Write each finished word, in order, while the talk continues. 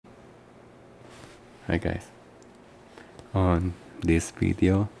Hi guys, on this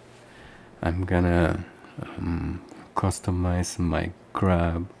video I'm gonna customize my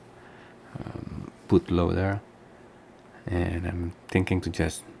GRUB bootloader, and I'm thinking to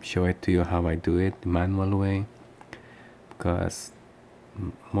just show it to you how I do it the manual way, because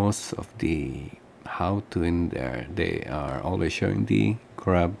most of the how to in there, they are always showing the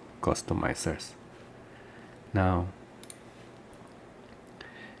GRUB customizers. Now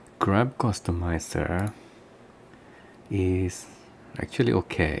GRUB customizer is actually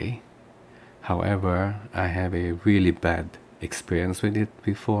okay. However, I have a really bad experience with it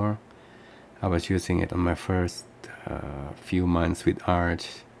before. I was using it on my first few months with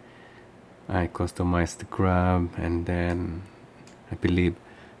Arch. I customized the GRUB, and then I believe,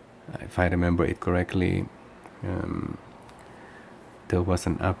 if I remember it correctly, there was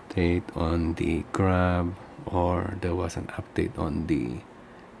an update on the GRUB, or there was an update on the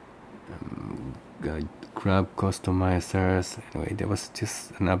GRUB customizers. Anyway, there was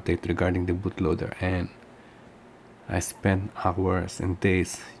just an update regarding the bootloader, and I spent hours and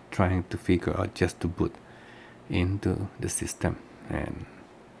days trying to figure out just to boot into the system, and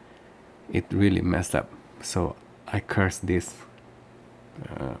it really messed up. So I cursed this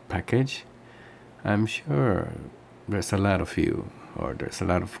package. I'm sure there's a lot of you, or there's a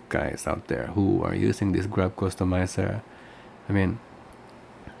lot of guys out there who are using this GRUB customizer. I mean,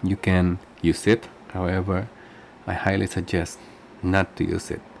 you can use it. However, I highly suggest not to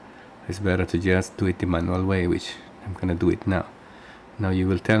use it. It's better to just do it the manual way, which I'm gonna do it now. Now you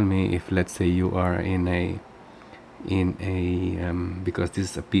will tell me, if let's say you are in a because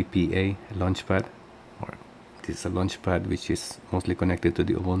this is a PPA launchpad, or this is a launchpad which is mostly connected to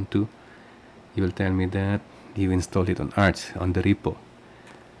the Ubuntu, you will tell me that you installed it on Arch on the repo.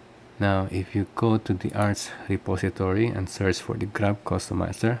 Now if you go to the Arch repository and search for the GRUB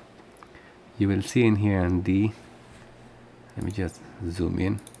customizer, you will see in here on the, let me just zoom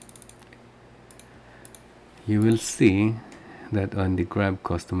in, you will see that on the GRUB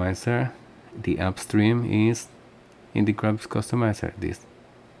customizer, the upstream is in the GRUB customizer,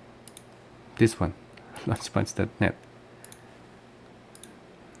 this one, launchpads.net.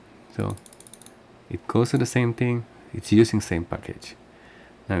 So it goes to the same thing, it's using same package.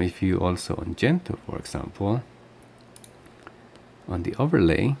 Now if you also on Gentoo, for example, on the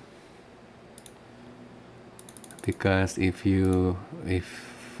overlay, because if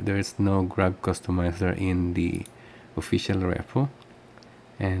there's no GRUB customizer in the official repo,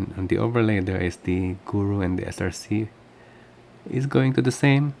 and on the overlay there is the Guru and the SRC, is going to the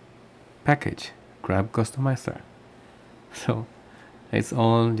same package, GRUB customizer. So it's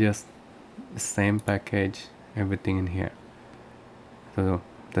all just the same package, everything in here. So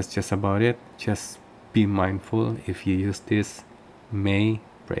that's just about it. Just be mindful, if you use this, may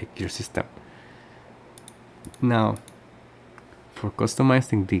break your system. Now for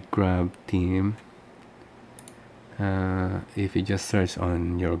customizing the GRUB theme, if you just search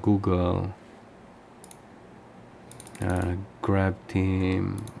on your Google GRUB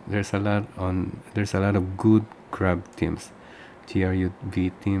theme, there's a lot of good GRUB themes,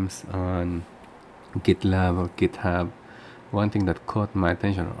 GRUB themes on GitLab or GitHub. One thing that caught my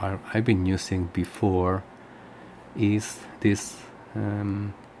attention, or I've been using before, is this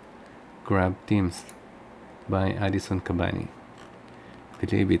GRUB themes by Addison Cabani. I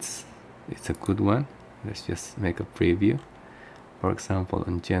believe it's a good one. Let's just make a preview. For example,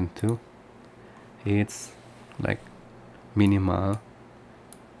 on Gentoo, it's like minimal,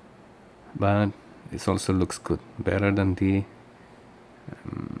 but it also looks good, better than the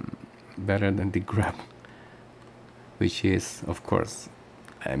GRUB, which is, of course,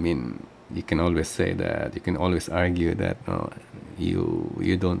 I mean, you can always say that, you can always argue that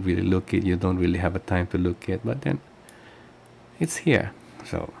you don't really look it, you don't really have a time to look it, but then it's here,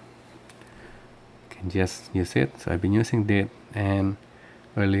 so you can just use it. So I've been using it, and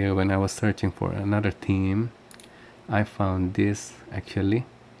earlier when I was searching for another theme, I found this actually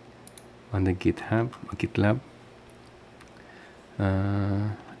on the GitLab,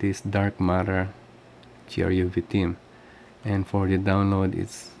 this dark matter GRUB theme, and for the download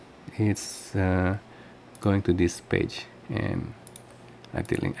it's going to this page, and I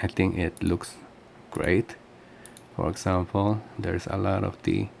think it looks great. For example, there's a lot of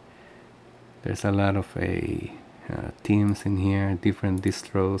themes in here, different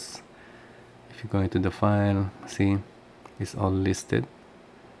distros. If you go into the file, see, it's all listed.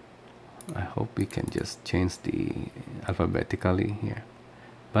 I hope we can just change the alphabetically here,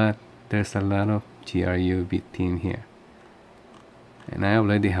 but there's a lot of GRUB theme here, and I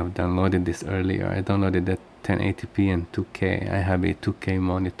already have downloaded this earlier. I downloaded that 1080p and 2K. I have a 2K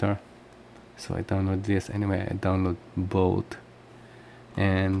monitor, So I download this anyway. I download both,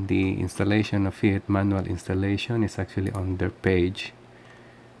 and the installation of it, manual installation, is actually on their page.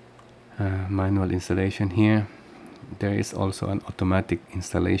 Manual installation here. There is also an automatic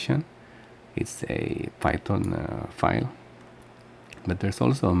installation. It's a Python file, but there's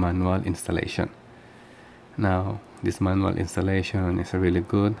also a manual installation. Now this manual installation is really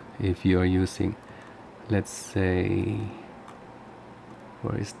good if you are using, let's say,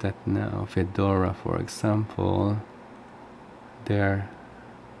 where is that now, Fedora for example. Their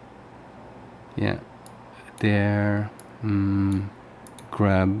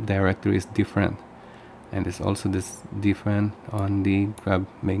GRUB directory is different, and it's also this different on the GRUB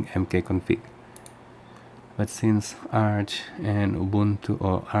main mkconfig. But since Arch and Ubuntu,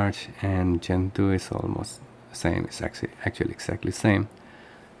 or Arch and Gentoo is almost the same, it's actually exactly the same.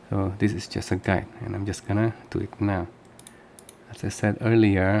 So this is just a guide, and I'm just gonna do it now. As I said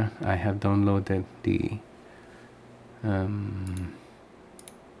earlier, I have downloaded the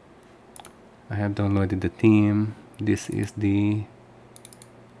theme. This is the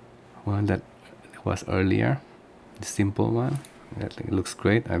one that was earlier, the simple one. That looks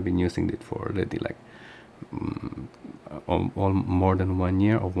great. I've been using it for already like all more than 1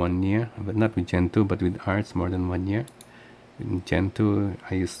 year, or 1 year, but not with Gentoo, but with Arch more than 1 year. In Gentoo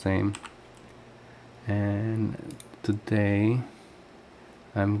I use same. And today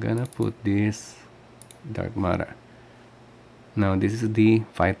I'm gonna put this dark matter. Now this is the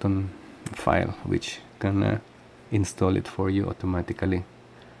Python file which gonna install it for you automatically,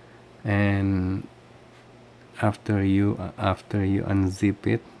 and after you unzip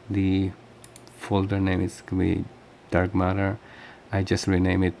it, the folder name is gonna be dark matter. I just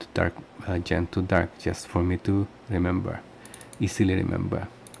rename it to dark Gentoo dark, just for me to remember, easily remember.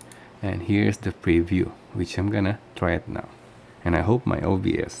 And here's the preview, which I'm gonna try it now, and I hope my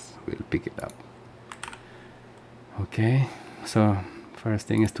OBS will pick it up. Okay, so first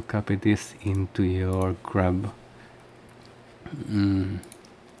thing is to copy this into your GRUB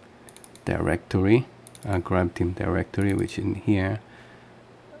directory, GRUB team directory, which in here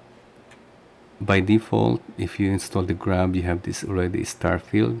by default, if you install the GRUB, you have this already star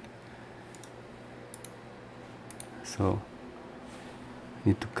field. So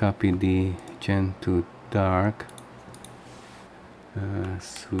you need to copy the Gentoo dark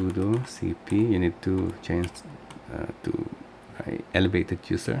sudo cp. You need to change to elevated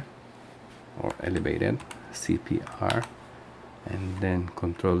user, or elevated cpr, and then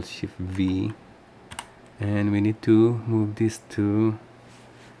Control Shift V, and we need to move this to,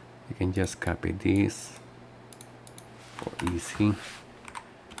 you can just copy this for easy.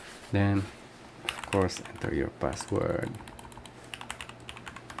 Then of course enter your password.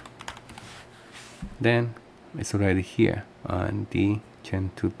 Then it's already here on the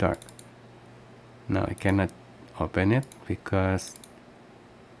Gentoo dark. Now I cannot open it because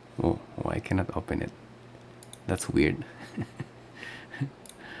I cannot open it. That's weird.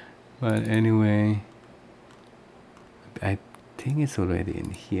 But anyway, I think it's already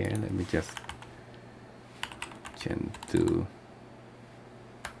in here. Let me just Gentoo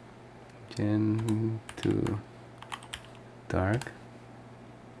dark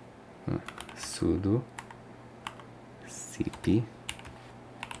sudo cp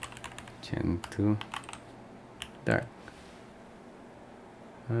Gentoo dark.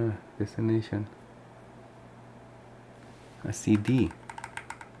 Destination a cd,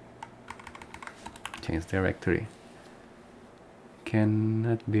 change directory,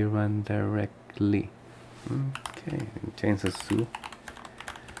 cannot be run directly. Okay, change this to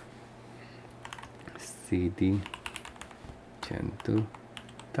cd Gentoo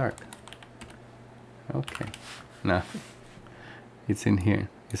dark. Okay, now it's in here,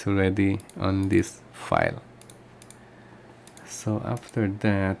 it's already on this file. So after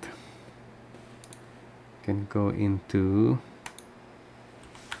that, you can go into,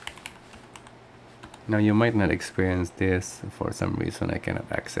 now you might not experience this for some reason. I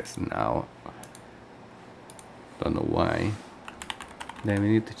cannot access now, don't know why. Then we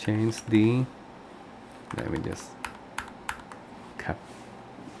need to change the, let me just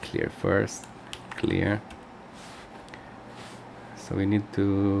clear first, clear. So we need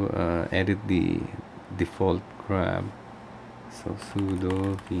to edit the default GRUB. So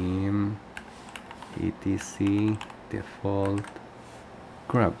sudo vim etc default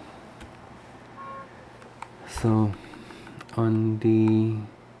GRUB. So on the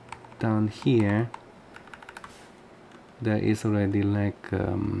down here there is already like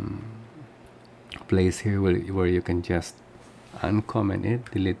place here where you can just uncomment it,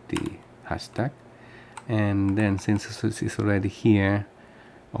 delete the hashtag, and then since it's already here,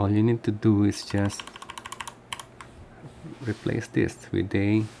 all you need to do is just replace this with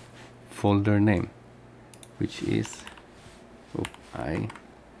a folder name, which is I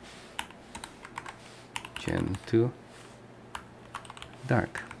Gen2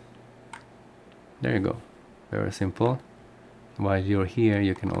 dark. There you go. Very simple. While you're here,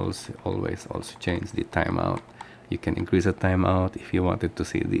 you can always change the timeout. You can increase the timeout if you wanted to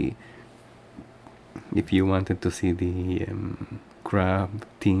see the GRUB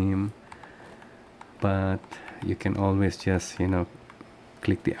theme, but you can always just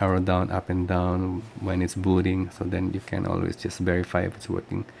click the arrow down, up and down when it's booting, so then you can always just verify if it's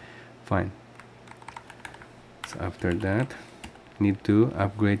working fine. So after that, need to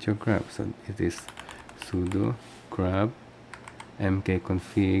upgrade your GRUB. So it is sudo grub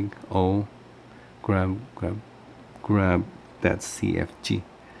mkconfig o grub.cfg.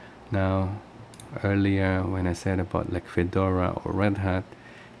 Now earlier when I said about like Fedora or Red Hat,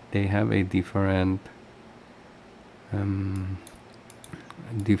 they have a different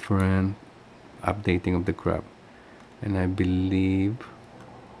updating of the GRUB, and I believe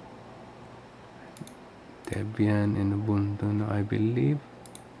Debian and Ubuntu. No, I believe.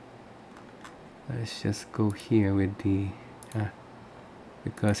 Let's just go here with the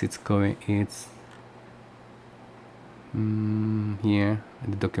because it's here.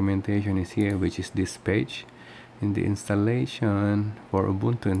 The documentation is here, which is this page. In the installation for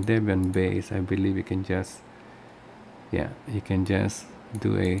Ubuntu and Debian base, I believe you can just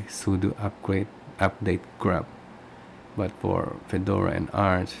do a sudo update GRUB. But for Fedora and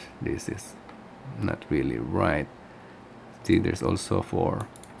Arch, this is not really right. See, there's also for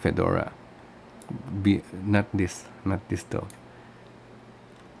Fedora, not this though.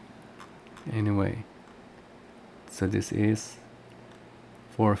 Anyway, so this is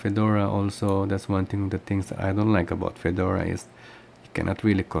for Fedora also. That's one thing, the things that I don't like about Fedora is you cannot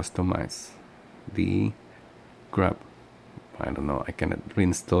really customize the GRUB. I don't know, I cannot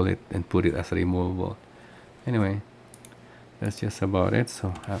reinstall it and put it as removable. Anyway, that's just about it.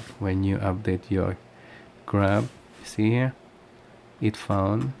 So when you update your GRUB, you see here, it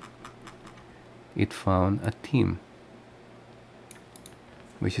found a theme,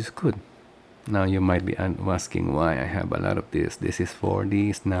 which is good. Now you might be asking why I have a lot of this. This is for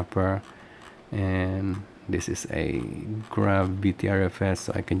the snapper, and this is a GRUB BTRFS,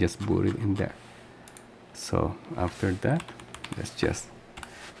 so I can just boot it in there. So after that, let's just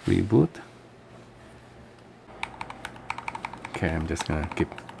reboot. Okay, I'm just gonna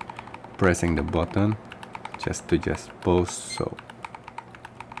keep pressing the button just to post, so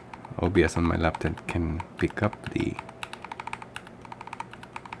OBS on my laptop can pick up the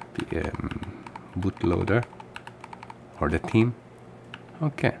bootloader or the theme.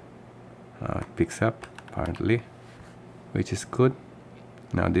 Okay, it picks up partly, which is good.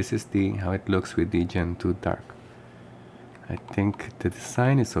 Now this is how it looks with the Gen2 dark. I think the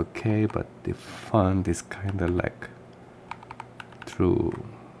design is okay, but the font is kind of like too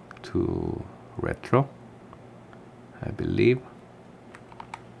retro, I believe.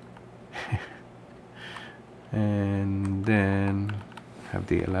 And then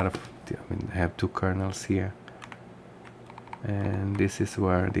have I have two kernels here, and this is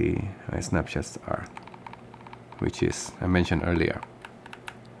where the snapshots are, which is I mentioned earlier.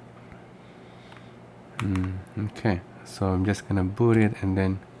 Okay, so I'm just gonna boot it and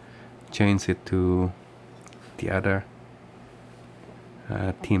then change it to the other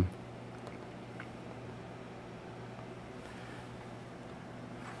theme.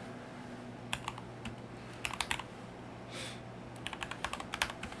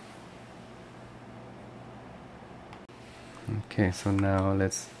 Okay, so now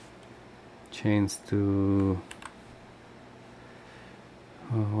let's change to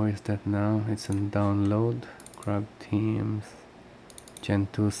where is that now? It's on download, GRUB themes,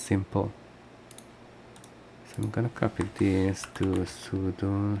 Gen2 simple. So I'm gonna copy this to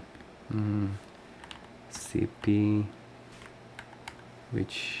sudo cp,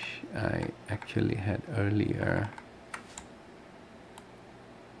 which I actually had earlier.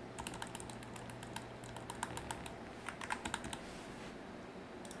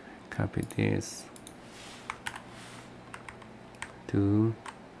 Copy this to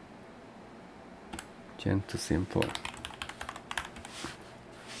Gen2 simple.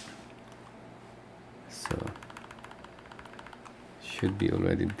 So should be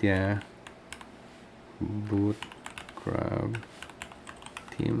already there. Boot GRUB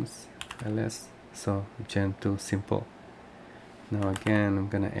themes ls. So Gen2 simple. Now again, I'm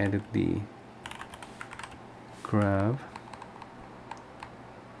gonna edit the GRUB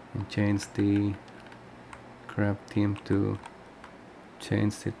and change the GRUB theme to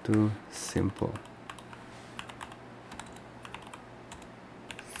change it to simple.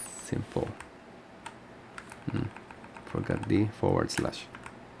 Forgot the /.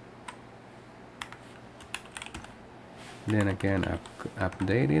 Then again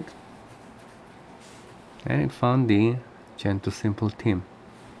update it, and it found the change to simple theme.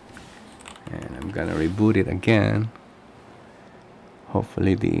 And I'm gonna reboot it again.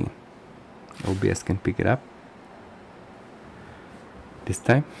 Hopefully the OBS can pick it up this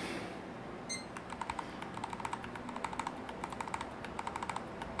time.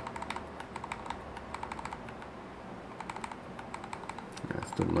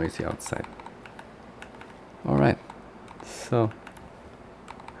 It's too noisy outside. Alright, so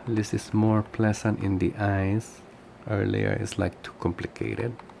this is more pleasant in the eyes. Earlier it's like too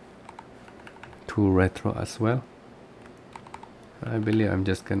complicated, too retro as well. I believe I'm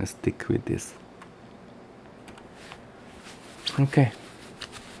just gonna stick with this. Okay,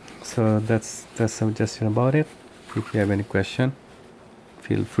 so that's a suggestion about it. If you have any question,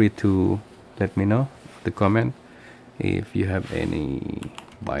 feel free to let me know in the comment. If you have any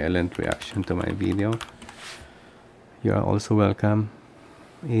violent reaction to my video, you are also welcome.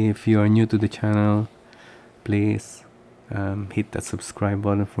 If you are new to the channel, please hit that subscribe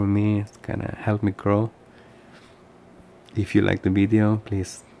button for me. It's gonna help me grow. If you like the video,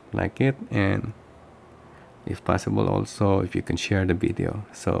 please like it, and if possible also if you can share the video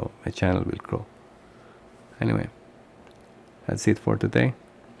so my channel will grow. Anyway, that's it for today.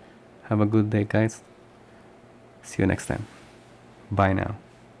 Have a good day, guys. See you next time. Bye now.